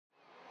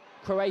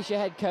Croatia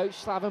head coach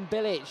Slaven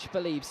Bilic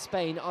believes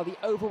Spain are the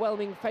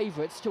overwhelming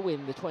favourites to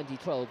win the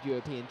 2012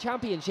 European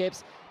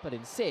Championships, but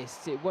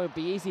insists it won't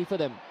be easy for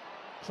them.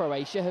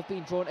 Croatia have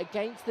been drawn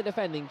against the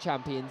defending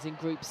champions in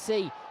Group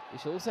C,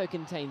 which also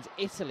contains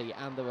Italy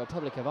and the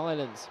Republic of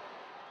Ireland.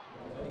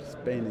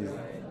 Spain is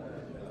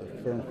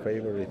a firm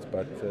favourite,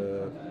 but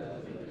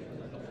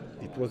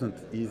it wasn't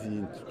easy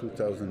in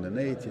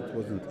 2008, it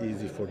wasn't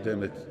easy for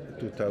them at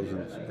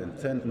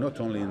 2010, not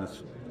only in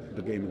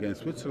the game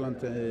against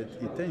Switzerland.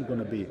 It ain't going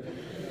to be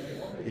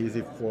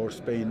easy for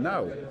Spain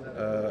now.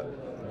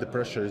 The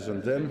pressure is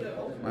on them.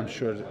 I'm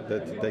sure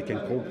that they can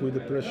cope with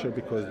the pressure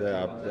because they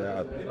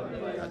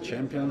are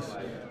champions.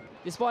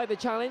 Despite the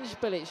challenge,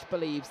 Bilic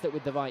believes that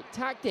with the right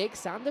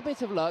tactics and a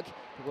bit of luck,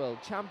 the world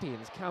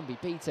champions can be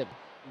beaten.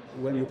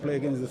 When you play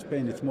against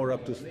Spain, it's more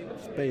up to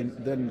Spain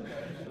than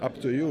up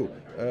to you.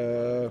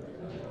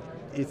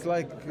 It's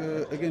like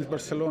against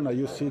Barcelona,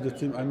 you see the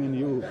team. I mean,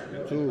 you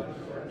too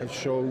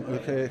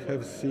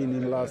have seen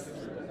in the last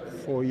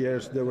 4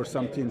 years there were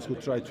some teams who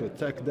tried to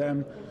attack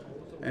them,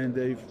 and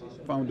they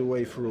found a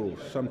way through.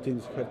 Some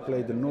teams have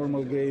played a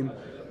normal game,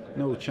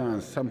 no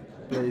chance. Some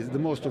plays, the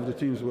most of the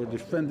teams were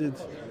defended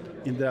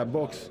in their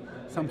box.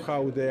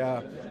 Somehow they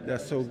are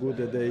so good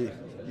that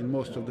in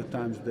most of the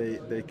times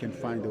they can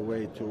find a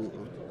way to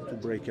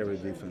break every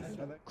defense.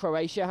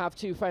 Croatia have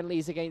 2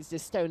 friendlies against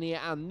Estonia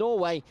and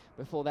Norway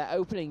before their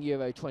opening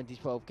Euro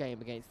 2012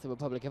 game against the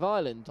Republic of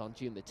Ireland on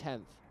June the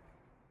 10th.